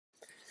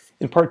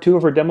In part 2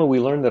 of our demo, we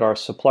learned that our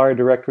supplier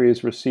directory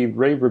has received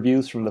rave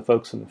reviews from the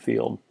folks in the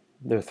field.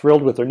 They're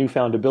thrilled with their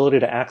newfound ability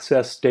to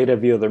access data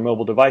via their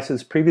mobile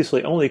devices,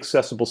 previously only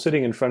accessible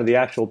sitting in front of the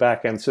actual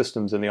back-end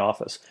systems in the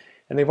office.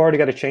 And they've already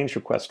got a change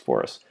request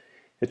for us.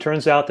 It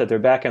turns out that their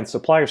back-end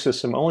supplier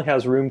system only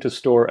has room to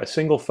store a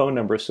single phone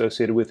number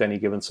associated with any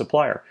given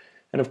supplier.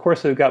 And of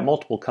course, they've got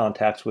multiple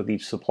contacts with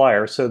each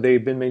supplier, so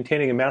they've been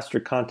maintaining a master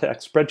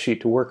contact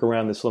spreadsheet to work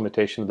around this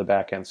limitation of the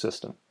back-end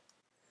system.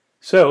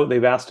 So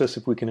they've asked us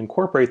if we can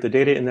incorporate the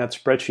data in that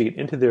spreadsheet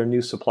into their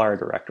new supplier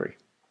directory.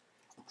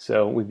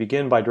 So we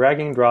begin by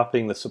dragging and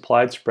dropping the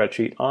supplied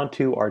spreadsheet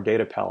onto our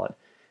data palette.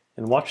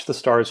 And watch the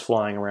stars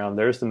flying around.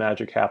 There's the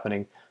magic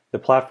happening. The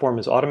platform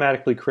has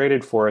automatically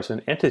created for us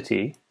an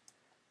entity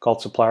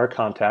called supplier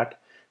contact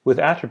with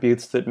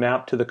attributes that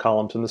map to the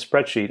columns in the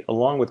spreadsheet,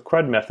 along with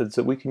CRUD methods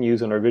that we can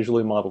use in our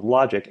visually modeled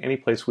logic any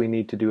place we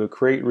need to do a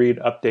create, read,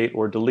 update,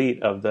 or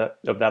delete of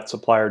that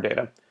supplier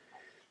data.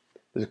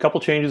 There's a couple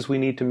changes we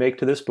need to make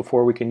to this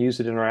before we can use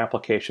it in our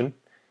application.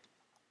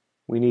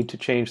 We need to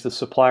change the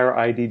supplier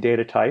ID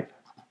data type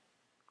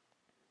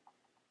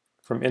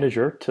from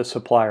integer to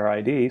supplier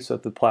ID so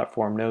that the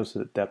platform knows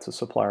that that's a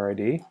supplier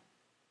ID.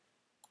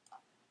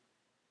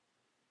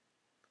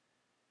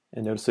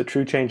 And notice that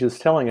true change is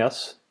telling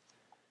us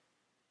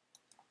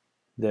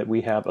that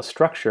we have a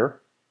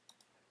structure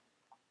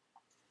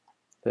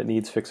that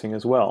needs fixing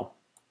as well.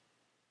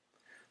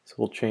 So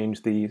we'll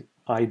change the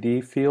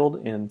ID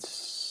field in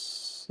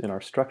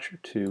our structure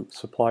to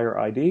supplier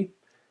ID,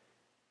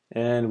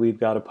 and we've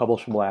got a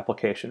publishable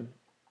application.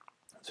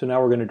 So now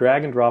we're going to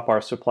drag and drop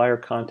our supplier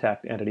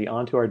contact entity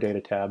onto our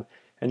data tab,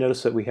 and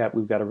notice that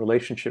we've got a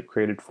relationship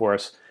created for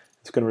us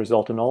that's going to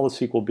result in all the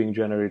SQL being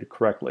generated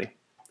correctly.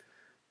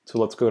 So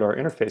let's go to our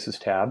interfaces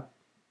tab,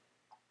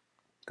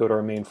 go to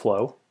our main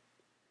flow,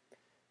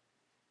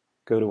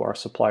 go to our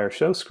supplier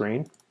show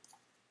screen,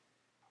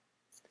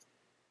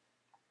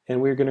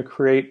 and we're going to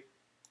create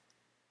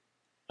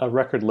a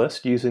record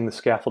list using the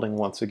scaffolding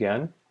once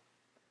again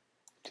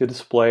to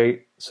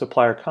display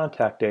supplier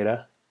contact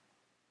data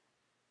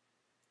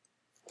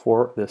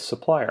for this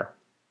supplier.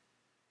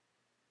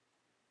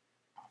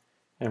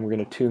 And we're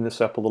going to tune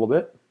this up a little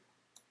bit.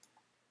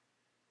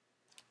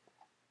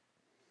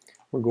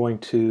 We're going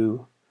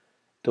to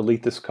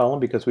delete this column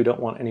because we don't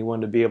want anyone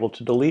to be able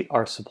to delete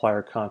our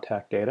supplier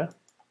contact data.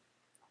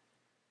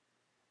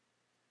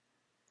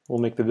 We'll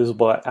make the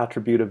visible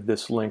attribute of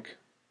this link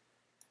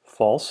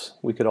false.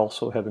 We could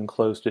also have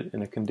enclosed it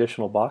in a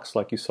conditional box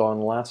like you saw in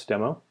the last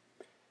demo.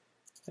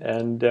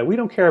 And we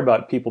don't care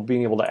about people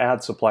being able to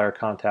add supplier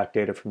contact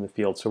data from the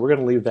field, so we're going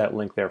to leave that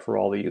link there for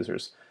all the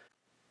users.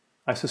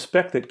 I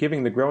suspect that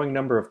given the growing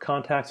number of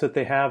contacts that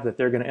they have, that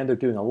they're going to end up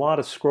doing a lot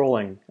of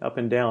scrolling up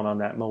and down on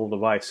that mobile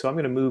device. So I'm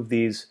going to move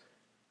these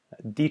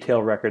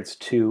detail records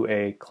to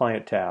a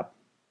client tab.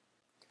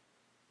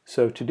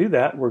 So to do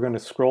that, we're going to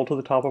scroll to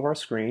the top of our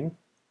screen,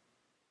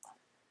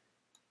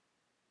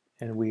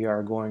 and we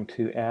are going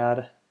to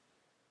add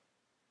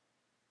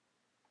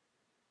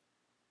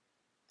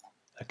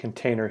a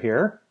container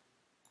here,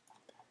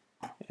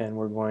 and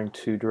we're going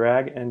to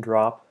drag and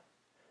drop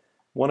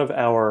one of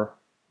our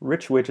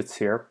rich widgets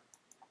here,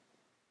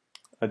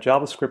 a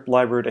JavaScript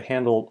library to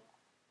handle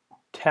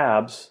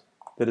tabs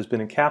that has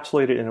been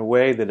encapsulated in a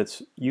way that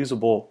it's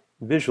usable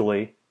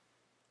visually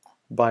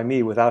by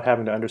me without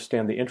having to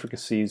understand the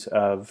intricacies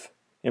of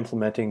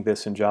implementing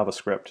this in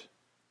JavaScript.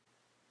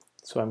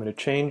 So I'm going to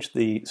change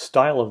the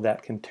style of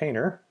that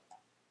container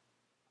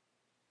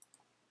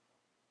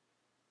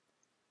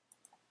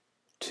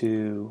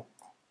to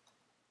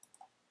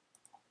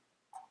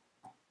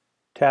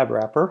tab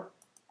wrapper,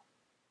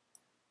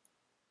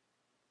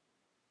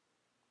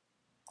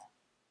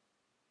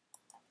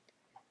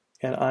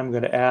 and I'm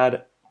going to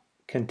add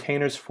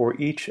containers for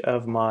each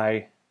of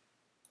my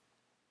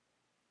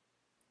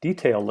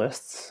detail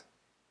lists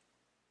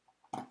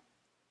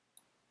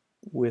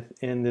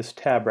within this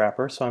tab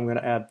wrapper. So I'm going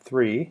to add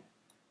 3.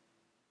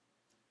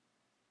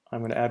 I'm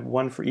going to add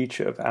 1 for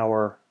each of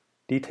our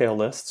detail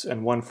lists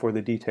and 1 for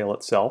the detail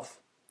itself.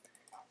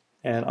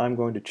 And I'm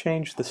going to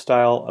change the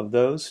style of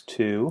those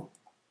to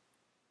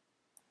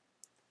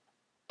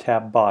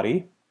tab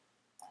body.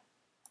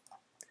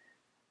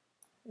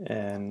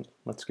 And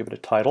let's give it a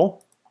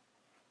title.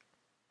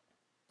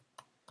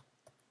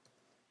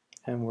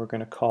 And we're going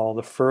to call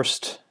the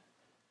first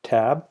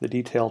tab the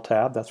detail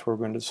tab. That's where we're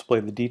going to display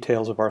the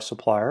details of our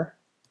supplier.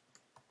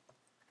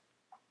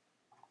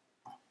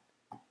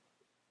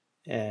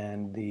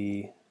 And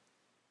the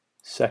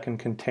second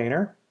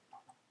container,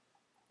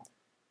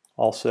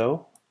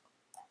 also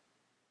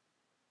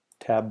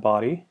tab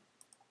body.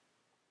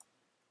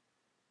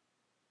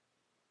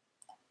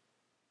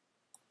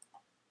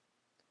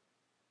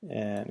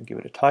 And give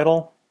it a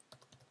title.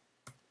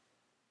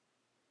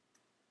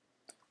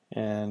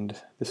 And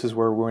this is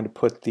where we're going to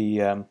put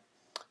the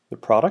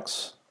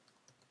products.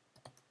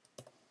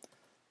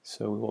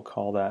 So we will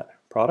call that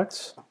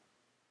products.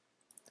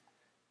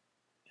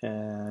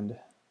 And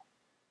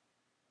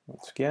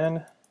once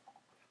again,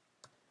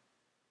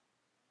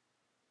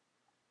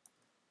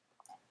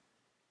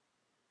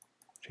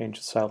 change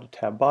the style to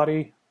tab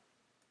body,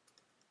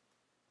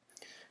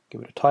 give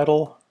it a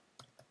title,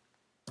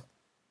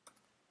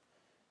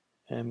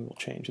 and we'll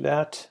change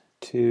that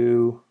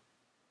to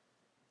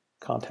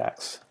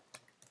contacts.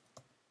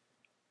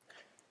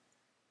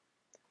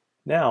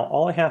 Now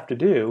all I have to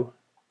do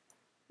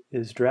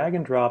is drag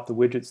and drop the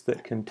widgets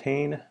that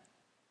contain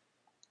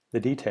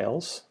the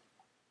details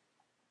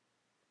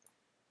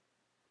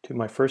to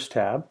my first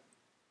tab,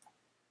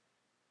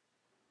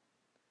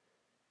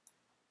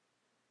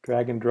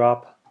 drag and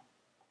drop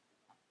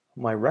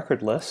my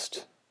record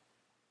list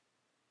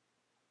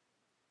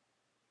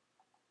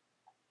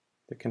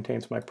that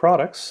contains my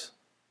products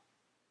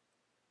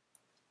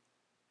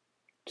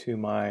to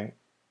my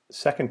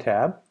second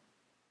tab,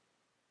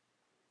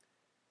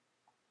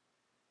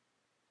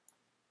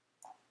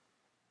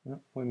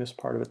 we missed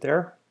part of it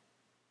there.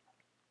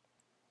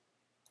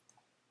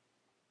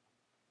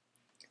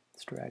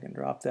 Let's drag and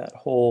drop that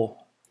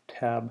whole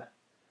tab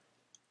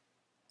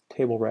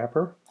table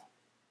wrapper.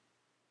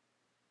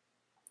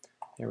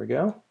 There we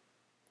go.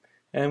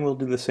 And we'll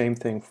do the same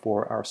thing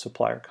for our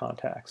supplier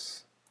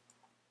contacts.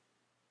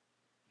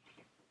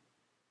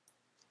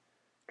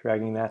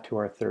 Dragging that to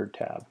our third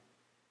tab.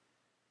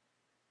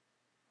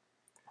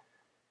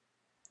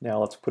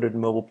 Now let's put it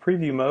in mobile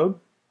preview mode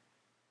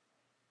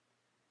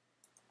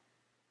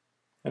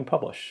and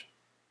publish.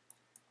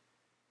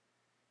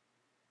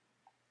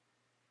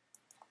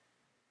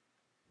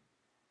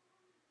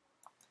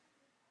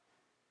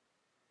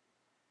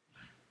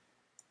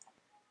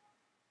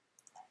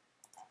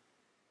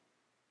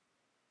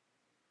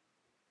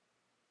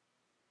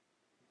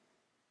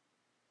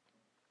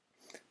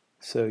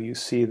 So you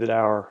see that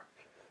our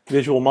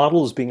visual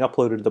model is being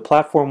uploaded to the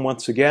platform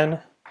once again.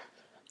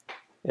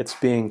 It's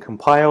being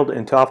compiled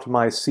into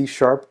optimized C#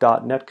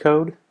 .NET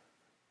code.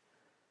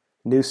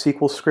 New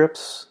SQL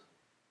scripts,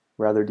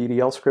 rather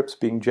DDL scripts,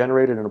 being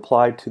generated and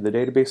applied to the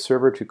database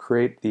server to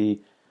create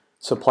the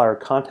supplier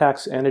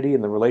contacts entity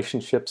and the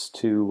relationships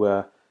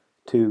to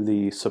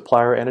the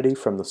supplier entity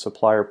from the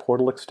supplier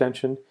portal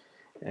extension,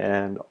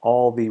 and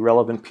all the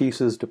relevant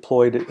pieces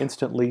deployed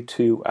instantly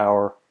to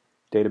our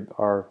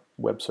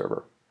web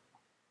server.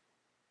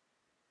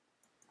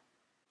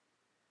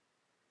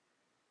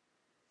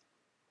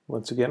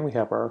 Once again, we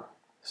have our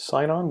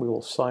sign-on. We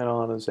will sign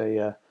on as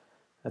a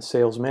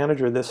sales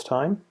manager this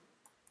time.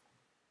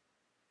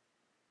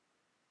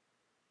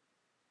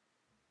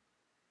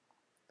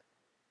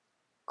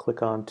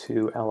 Click on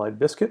to Allied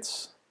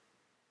Biscuits,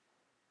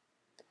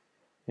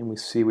 and we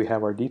see we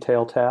have our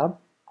Detail tab.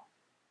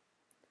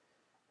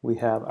 We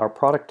have our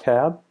Product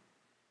tab,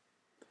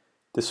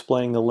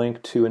 displaying the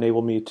link to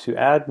enable me to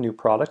add new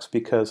products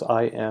because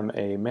I am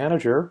a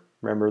manager.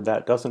 Remember,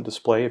 that doesn't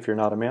display if you're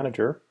not a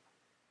manager.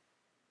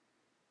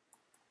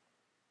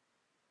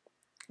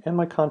 And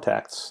my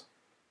contacts.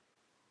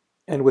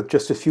 And with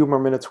just a few more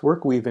minutes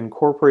work, we've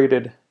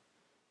incorporated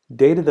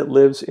data that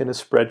lives in a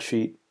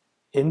spreadsheet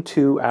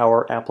into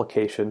our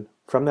application.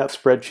 From that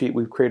spreadsheet,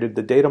 we've created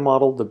the data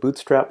model, the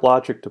bootstrap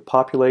logic to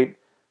populate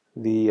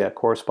the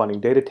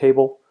corresponding data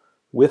table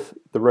with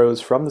the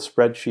rows from the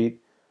spreadsheet,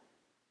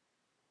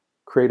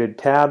 created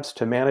tabs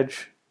to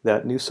manage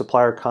that new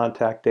supplier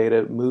contact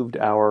data, moved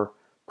our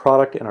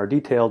product and our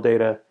detail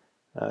data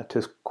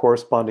to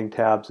corresponding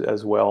tabs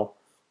as well,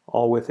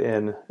 all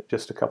within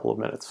just a couple of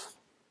minutes.